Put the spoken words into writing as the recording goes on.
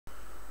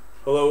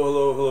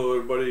Hello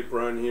everybody.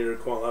 Brian here,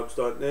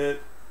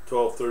 quantlabs.net,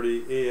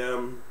 12:30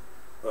 a.m.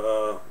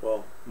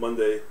 Well,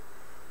 Monday,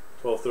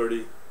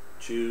 12:30,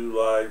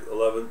 July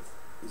 11th,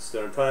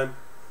 Eastern Time.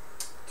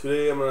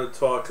 Today I'm going to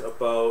talk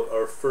about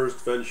our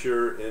first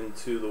venture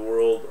into the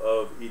world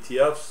of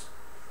ETFs.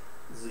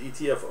 This is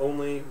ETF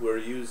only. We're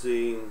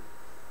using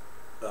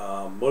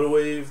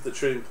Motorwave, the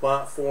trading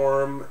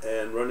platform,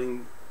 and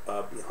running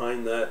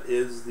behind that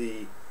is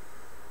the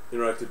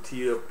Interactive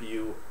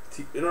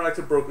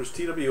Brokers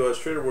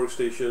TWS Trader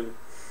Workstation,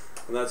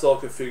 and that's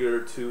all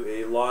configured to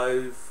a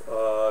live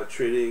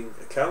trading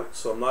account.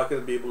 So I'm not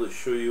going to be able to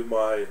show you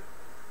my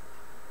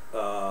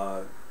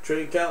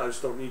trading account. I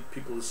just don't need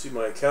people to see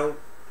my account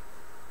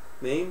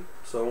name,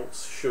 so I won't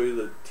show you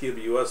the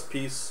TWS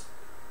piece,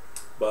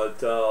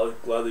 but I'll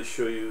gladly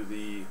show you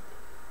the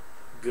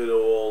good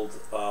old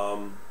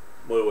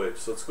Motorwave.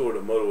 So let's go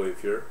to Motorwave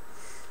here.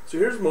 So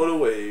here's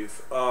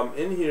Motorwave.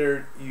 In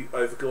here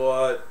I've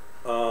got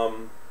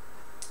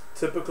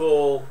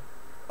typical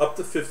up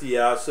to 50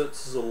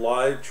 assets. This is a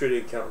live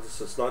trading account,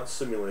 so it's not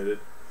simulated.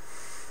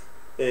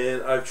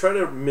 And I've tried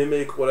to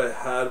mimic what I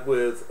had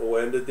with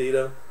Oanda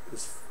data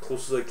as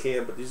close as I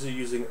can, but these are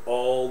using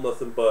all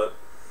nothing but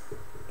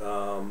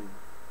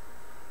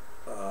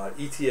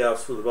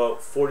ETFs with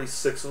about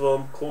 46 of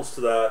them, close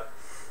to that.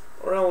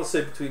 Around, let's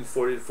say, between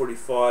 40 to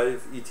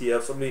 45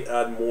 ETFs. I'm going to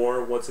add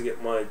more once I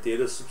get my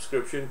data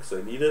subscription because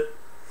I need it.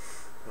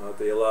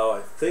 They allow,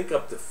 I think,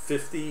 up to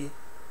 50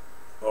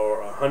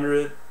 or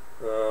 100.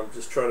 I'm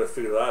just trying to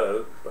figure that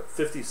out, but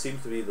 50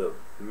 seems to be the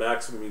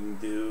maximum you can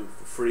do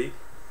for free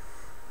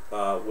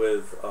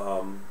with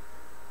a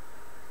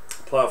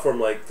platform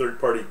like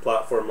third-party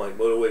platform like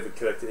Motorwave and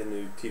connect it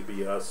into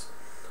TBS,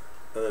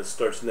 and then it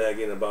starts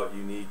nagging about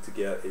you need to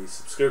get a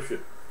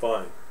subscription.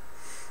 Fine.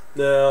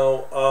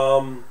 Now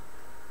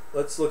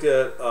let's look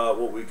at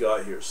what we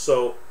got here.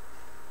 So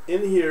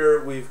in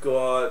here we've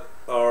got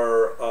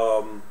our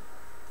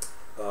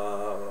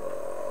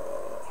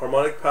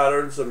harmonic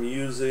patterns I'm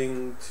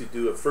using to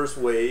do a first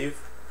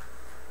wave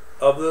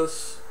of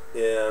this,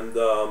 and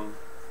a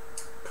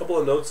couple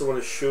of notes I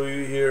want to show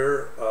you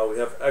here. We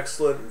have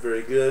excellent and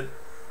very good.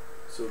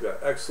 So we've got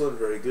excellent,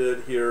 very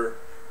good here,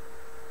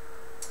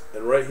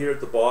 and right here at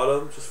the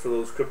bottom, just for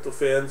those crypto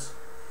fans,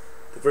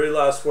 the very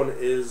last one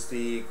is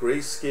the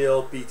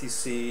Grayscale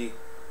BTC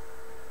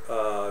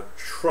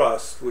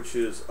Trust, which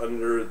is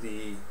under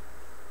the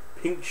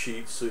pink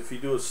sheet. So if you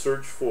do a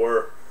search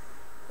for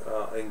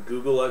in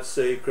Google, let's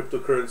say,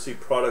 cryptocurrency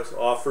products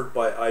offered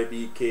by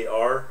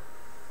IBKR,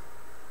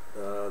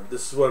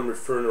 this is what I'm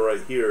referring to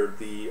right here,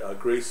 the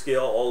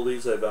Grayscale. All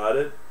these I've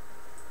added.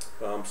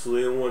 So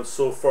the only one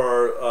so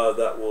far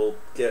that will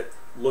get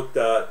looked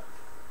at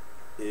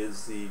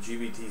is the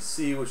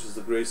GBTC, which is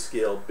the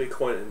Grayscale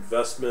Bitcoin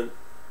Investment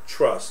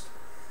Trust,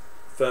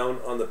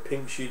 found on the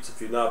pink sheets.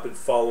 If you've not been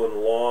following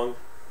along,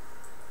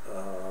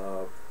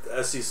 the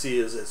SEC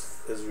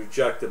has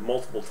rejected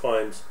multiple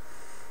times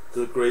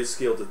the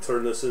Grayscale to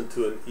turn this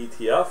into an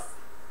ETF.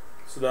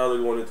 So now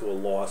they're going into a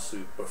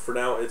lawsuit, but for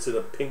now it's in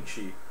a pink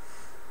sheet,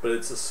 but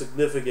it's a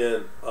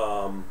significant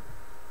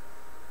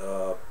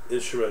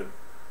instrument,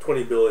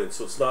 20 billion,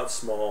 so it's not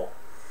small.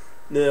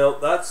 Now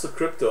that's the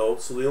crypto.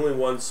 So the only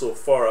one so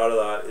far out of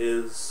that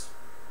is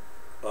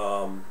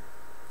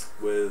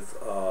with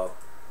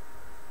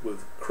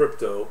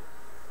crypto,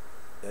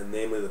 and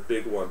namely the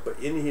big one. But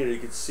in here you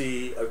can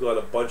see I've got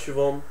a bunch of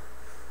them.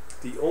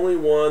 The only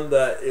one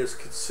that is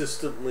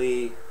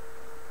consistently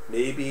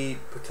maybe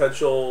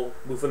potential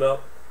moving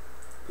up,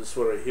 this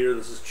one right here,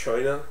 this is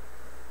China.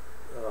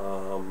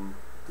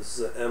 This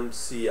is an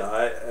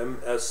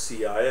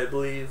MSCI, I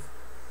believe.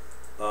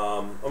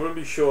 I'm going to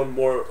be showing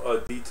more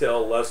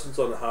detailed lessons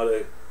on how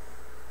to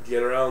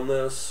get around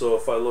this. So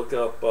if I look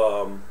up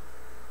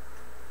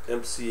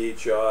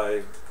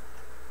MCHI,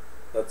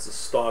 that's the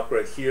stock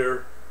right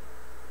here,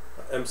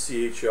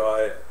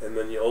 MCHI, and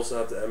then you also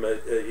have the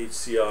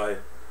MHCI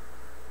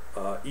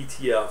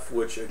ETF,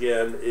 which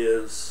again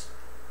is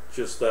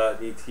just that,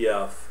 an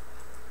ETF.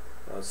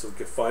 So we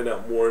can find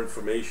out more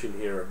information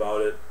here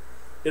about it.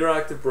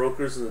 Interactive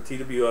Brokers and the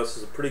TWS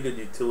is a pretty good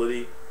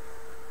utility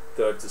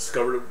that I've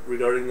discovered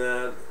regarding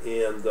that,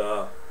 and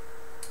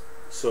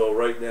so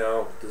right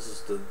now this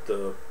is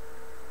the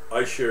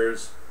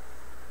iShares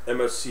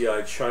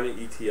MSCI China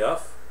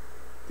ETF,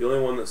 the only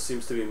one that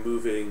seems to be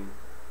moving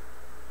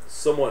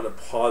somewhat in a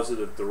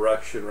positive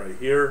direction right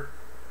here.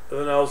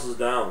 Everything else is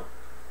down.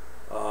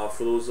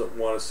 For those that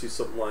want to see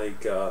something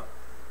like the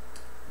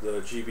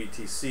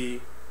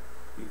GBTC,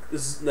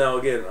 this is, now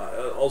again,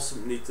 I also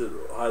need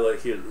to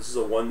highlight here, this is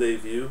a one-day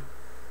view,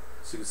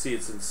 so you can see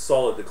it's in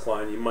solid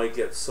decline. You might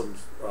get some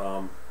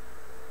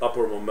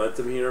upward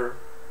momentum here,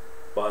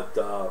 but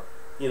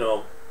you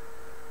know,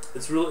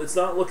 it's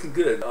not looking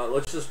good.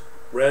 Let's just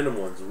random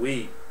ones.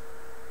 Wheat,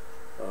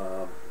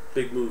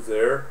 big move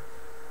there.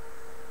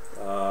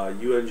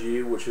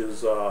 UNG, which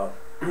is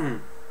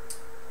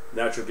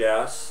natural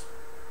gas,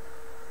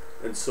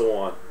 and so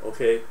on.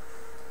 Okay,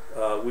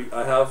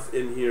 I have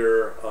in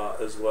here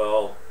as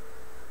well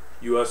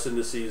U.S.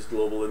 indices,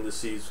 global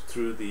indices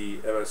through the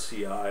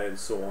MSCI and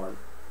so on.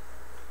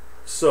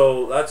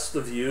 So that's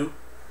the view.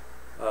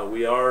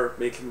 We are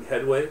making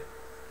headway.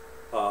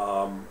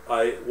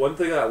 One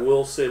thing I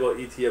will say about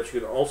ETFs, you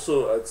can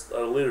also at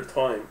a later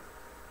time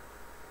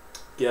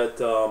get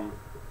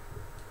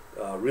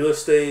real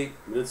estate,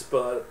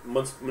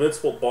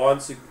 municipal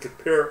bonds. You can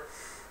compare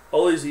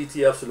all these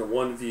ETFs into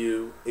one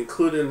view,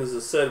 including, as I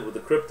said, with the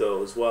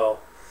crypto as well.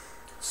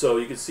 So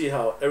you can see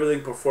how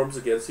everything performs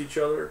against each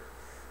other.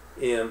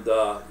 And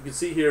you can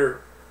see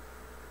here,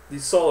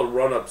 these solid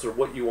run-ups are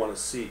what you want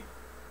to see.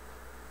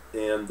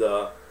 And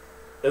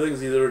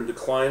everything's either in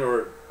decline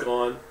or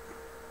gone.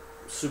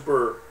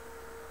 Super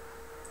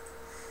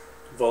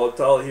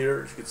volatile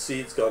here. As you can see,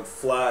 it's gone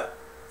flat.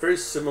 Very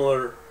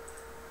similar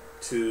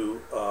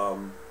to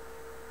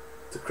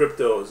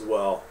crypto as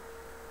well.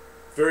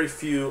 Very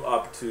few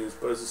opportunities,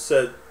 but as I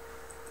said,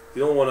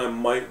 the only one I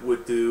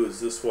would do is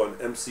this one,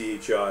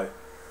 MCHI.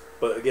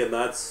 But again,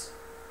 that's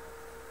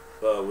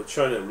with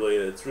China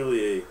related. It's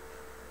really a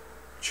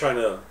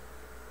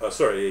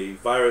a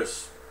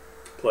virus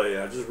play.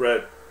 I just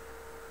read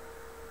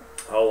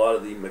how a lot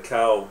of the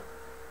Macau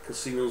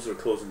casinos are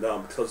closing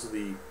down because of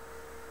the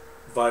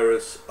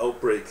virus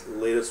outbreak,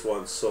 latest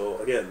one. So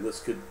again,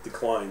 this could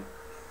decline.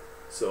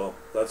 So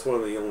that's one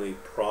of the only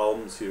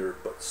problems here.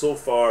 But so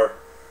far,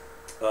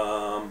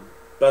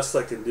 best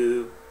I can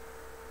do.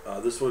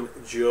 This one,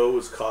 Joe,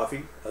 is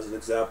coffee as an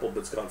example, but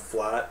it's gone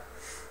flat.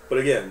 But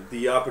again,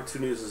 the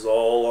opportunities is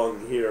all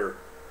along here.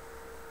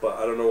 But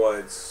I don't know why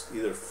it's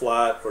either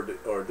flat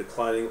or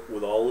declining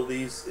with all of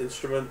these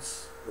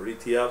instruments or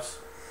ETFs.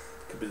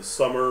 It could be the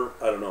summer.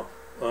 I don't know.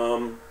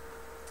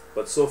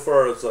 But so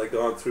far, it's like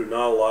gone through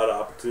not a lot of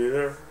opportunity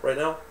there right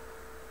now.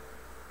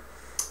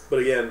 But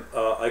again,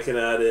 I can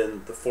add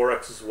in the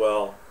Forex as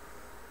well,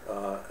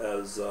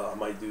 as I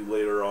might do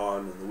later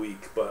on in the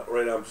week. But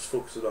right now, I'm just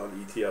focusing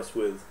on ETFs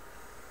with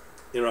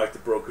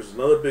Interactive Brokers.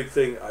 Another big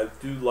thing I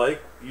do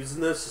like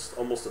using this is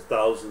almost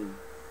 1,000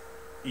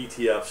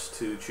 ETFs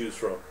to choose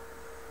from.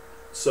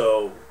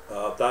 So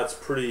that's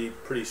pretty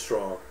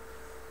strong.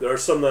 There are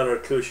some that are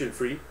cushion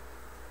free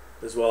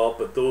as well,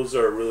 but those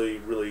are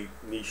really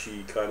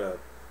niche-y kind of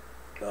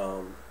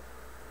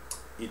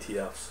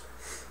ETFs.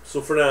 So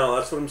for now,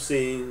 that's what I'm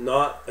seeing.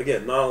 Not a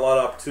lot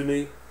of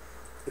opportunity.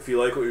 If you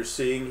like what you're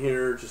seeing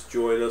here, just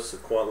join us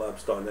at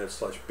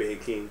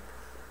quantlabs.net/banking.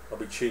 I'll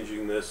be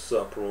changing this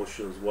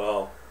promotion as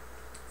well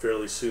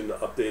fairly soon to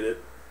update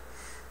it.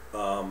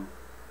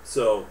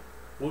 So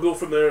we'll go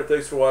from there.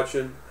 Thanks for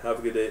watching. Have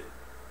a good day.